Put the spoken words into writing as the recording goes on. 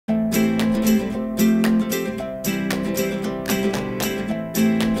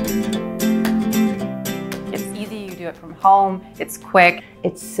home, it's quick.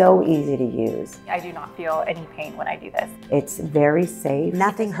 It's so easy to use. I do not feel any pain when I do this. It's very safe.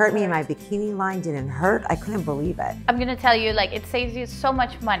 Nothing hurt me. My bikini line didn't hurt. I couldn't believe it. I'm gonna tell you, like, it saves you so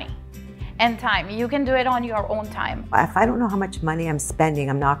much money and time. You can do it on your own time. If I don't know how much money I'm spending,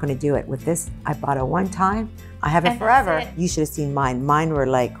 I'm not going to do it. With this, I bought it one time. I have it And forever. that's it. You should have seen mine. Mine were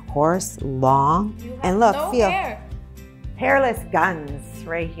like coarse, long, and look, feel. Hairless guns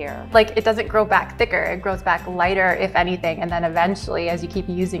right here. Like, it doesn't grow back thicker, it grows back lighter, if anything, and then eventually, as you keep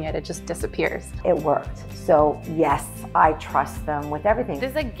using it, it just disappears. It worked. So yes, I trust them with everything.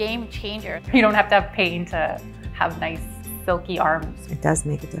 This is a game changer. You don't have to have pain to have nice, silky arms. It does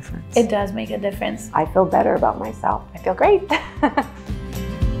make a difference. It does make a difference. I feel better about myself. I feel great.